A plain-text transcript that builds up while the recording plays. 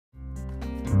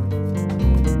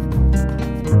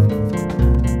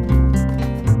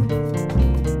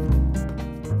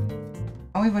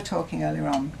we were talking earlier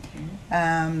on,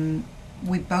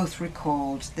 we both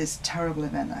recalled this terrible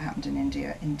event that happened in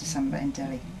India in December in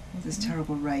Delhi, this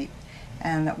terrible rape,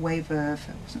 and that wave of,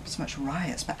 it wasn't so much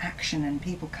riots, but action and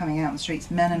people coming out in the streets,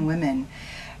 men and women,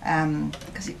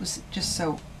 because it was just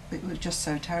so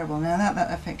terrible. Now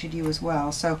that affected you as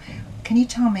well. So can you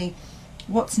tell me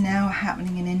what's now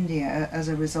happening in India as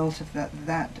a result of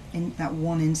that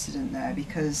one incident there?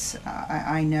 Because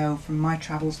I know from my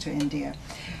travels to India,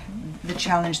 the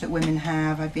challenge that women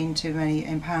have. I've been to many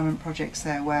empowerment projects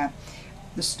there where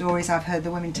the stories I've heard the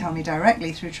women tell me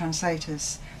directly through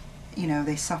translators, you know,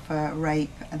 they suffer rape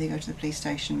and they go to the police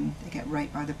station, they get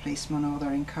raped by the policeman, or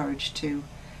they're encouraged to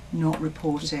not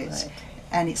report it. Right.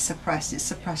 And it's suppressed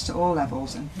at all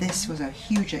levels, and this was a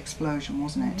huge explosion,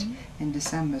 wasn't it, in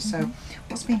December? So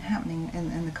what's been happening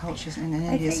in the cultures in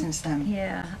India since then?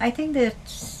 Yeah, I think that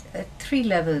at 3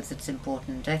 levels it's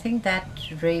important. I think that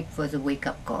rape was a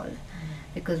wake-up call,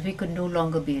 because we could no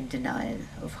longer be in denial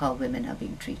of how women are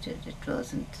being treated.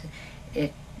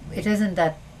 It isn't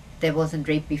that there wasn't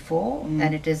rape before,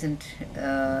 and it isn't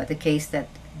the case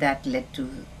that led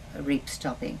to rape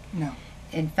stopping. No.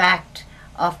 In fact,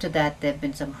 after that, there have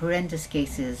been some horrendous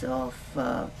cases of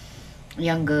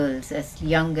young girls as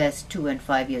young as 2 and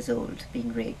 5 years old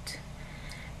being raped,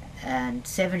 and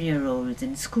 7-year-olds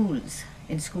in schools,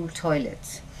 in school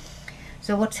toilets.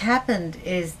 So what's happened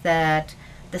is that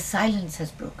the silence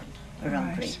has broken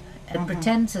around rape. The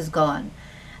pretense has gone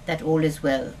that all is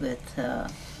well with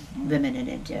women in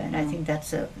India, and I think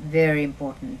that's a very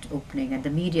important opening, and the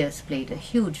media has played a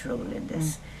huge role in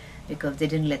this because they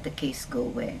didn't let the case go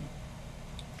away.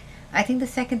 I think the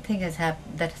second thing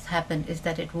that has happened is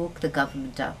that it woke the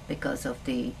government up because of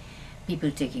the people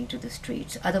taking to the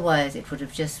streets. Otherwise, it would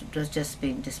have just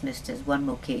been dismissed as one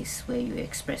more case where you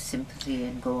express sympathy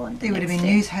and go on. There would have been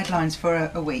news headlines for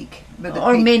a week, but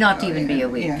or may not even be a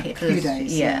week. Yeah, a few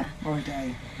days, or a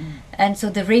day. And so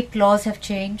the rape laws have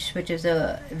changed, which is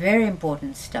a very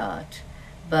important start.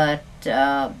 But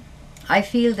I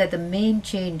feel that the main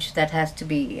change that has to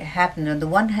happen on the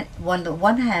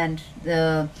one hand,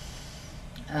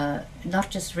 not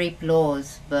just rape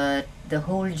laws, but the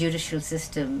whole judicial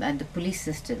system and the police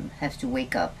system has to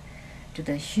wake up to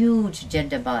the huge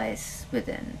gender bias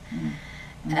within.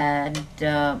 And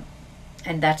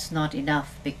that's not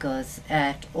enough, because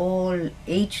at all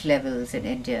age levels in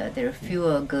India there are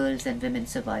fewer girls and women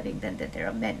surviving than there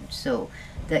are men. So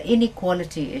the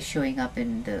inequality is showing up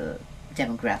in the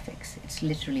demographics. It's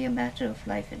literally a matter of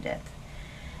life and death.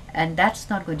 And that's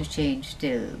not going to change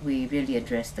till we really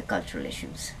address the cultural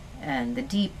issues and the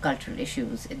deep cultural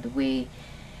issues in the way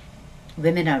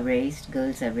women are raised,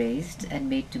 girls are raised and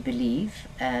made to believe,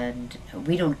 and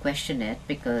we don't question it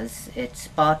because it's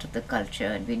part of the culture,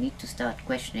 and we need to start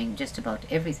questioning just about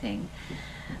everything,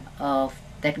 of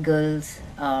that girls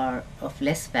are of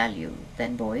less value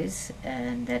than boys,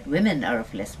 and that women are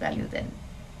of less value than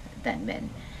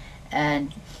men.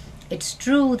 And it's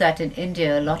true that in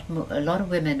India, a lot of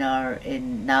women are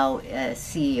now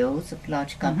CEOs of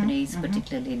large companies,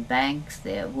 particularly in banks.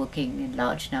 They are working in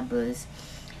large numbers,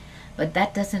 but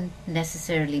that doesn't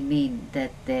necessarily mean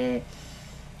that their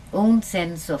own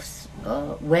sense of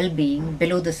well-being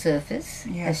below the surface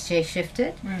has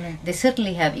shifted. Really? They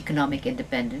certainly have economic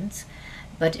independence,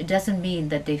 but it doesn't mean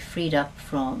that they freed up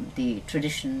from the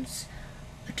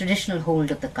traditional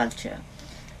hold of the culture,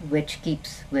 which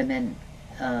keeps women.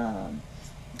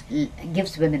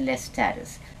 Gives women less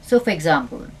status. So, for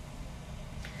example,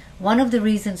 one of the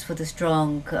reasons for the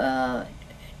strong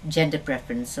gender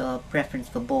preference or preference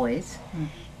for boys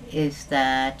is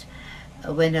that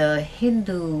when a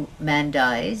Hindu man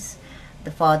dies,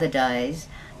 the father dies,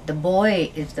 the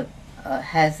boy is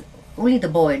only the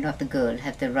boy, not the girl,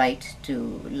 have the right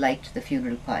to light the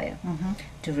funeral pyre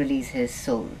to release his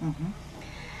soul.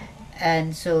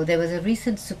 And so there was a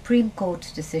recent Supreme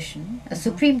Court decision,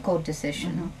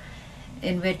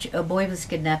 in which a boy was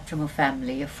kidnapped from a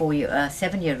family, a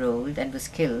 7-year-old, and was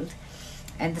killed.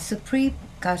 And the Supreme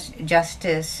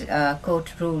Justice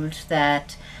Court ruled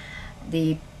that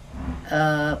the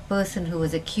person who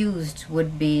was accused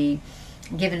would be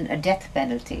given a death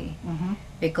penalty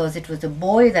because it was a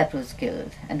boy that was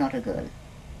killed and not a girl.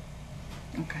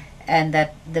 Okay. And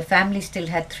that the family still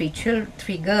had 3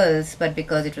 girls, but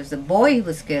because it was the boy who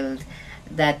was killed,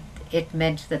 that it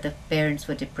meant that the parents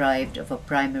were deprived of a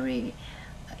primary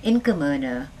income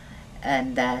earner,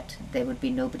 and that there would be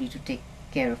nobody to take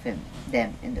care of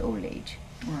them in the old age.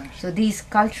 Right. So these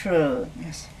cultural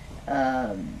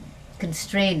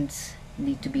constraints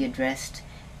need to be addressed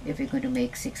if we're going to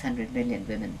make 600 million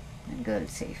women and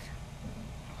girls safe.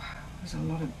 There's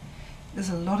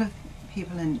a lot of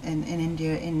people in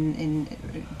India in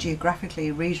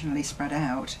geographically, regionally spread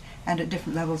out, and at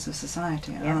different levels of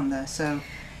society, aren't there? So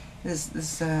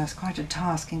there's quite a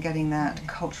task in getting that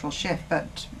cultural shift.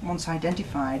 But once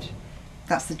identified,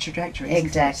 that's the trajectory.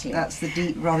 Exactly. That's the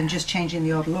deep, rather than just changing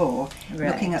the odd law,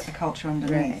 looking at the culture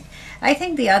underneath. Right. I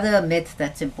think the other myth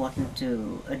that's important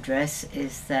to address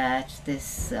is that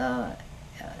this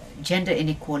gender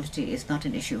inequality is not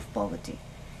an issue of poverty.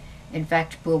 In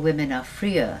fact, poor women are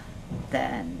freer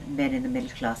than men in the middle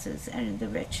classes and in the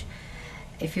rich.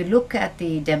 If you look at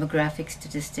the demographic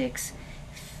statistics,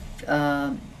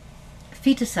 female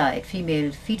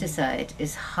feticide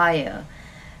is higher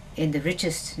in the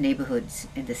richest neighborhoods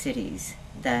in the cities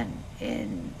than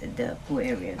in the poor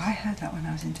areas. I heard that when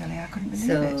I was in Delhi. I couldn't believe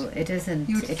it. So it isn't.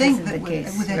 You'd it think isn't that the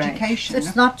case. with education, So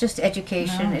it's not just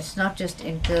education. No. It's not just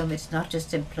income. It's not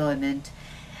just employment.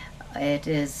 It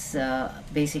is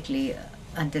basically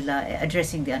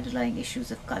addressing the underlying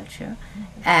issues of culture,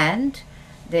 and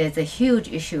there's a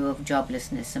huge issue of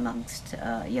joblessness amongst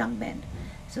young men.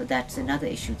 So that's another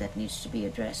issue that needs to be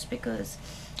addressed, because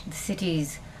the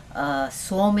cities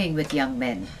swarming with young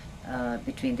men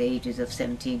between the ages of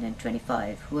 17 and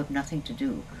 25 who have nothing to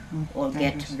do or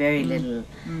get very little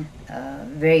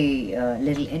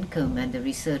income, and the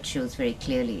research shows very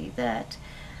clearly that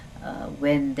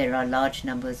when there are large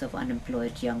numbers of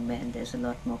unemployed young men, there's a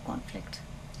lot more conflict,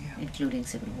 including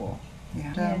civil war.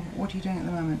 What are you doing at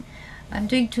the moment? I'm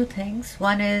doing two things.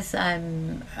 One is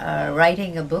I'm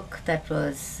writing a book that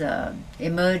was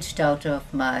emerged out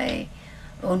of my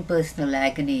own personal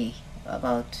agony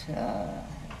about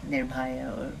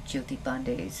Nirbhaya, or Jyoti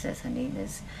Pandey, as her name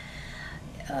is,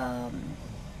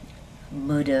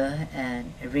 murder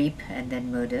and rape and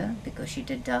then murder, because she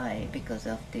did die because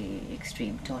of the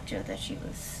extreme torture that she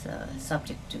was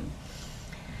subject to.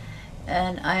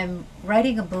 And I'm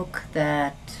writing a book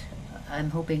that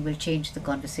I'm hoping will change the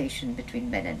conversation between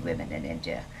men and women in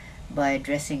India by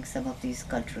addressing some of these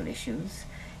cultural issues,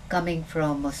 coming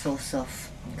from a source of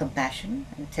compassion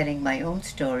and telling my own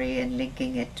story and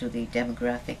linking it to the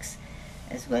demographics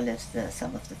as well as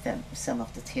some of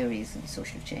the theories in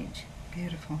social change.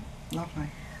 Beautiful, lovely.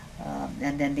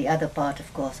 And then the other part,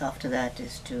 of course, after that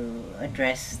is to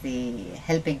address the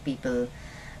helping people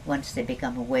once they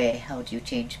become aware. How do you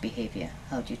change behavior?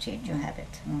 How do you change your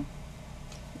habit?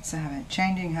 It's a habit.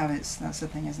 Changing habits, that's the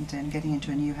thing, isn't it? And getting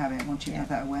into a new habit once you've had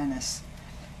that awareness.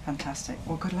 Fantastic.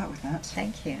 Well, good luck with that.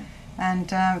 Thank you. And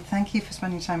thank you for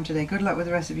spending time today. Good luck with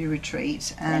the rest of your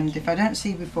retreat. And if I don't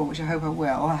see you before, which I hope I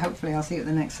will, hopefully I'll see you at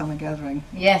the next summer gathering.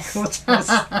 Yes. We've had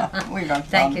fun.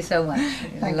 Thank you so much.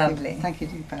 Lovely. Thank you,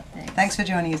 Deepa. Thanks for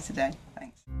joining us today.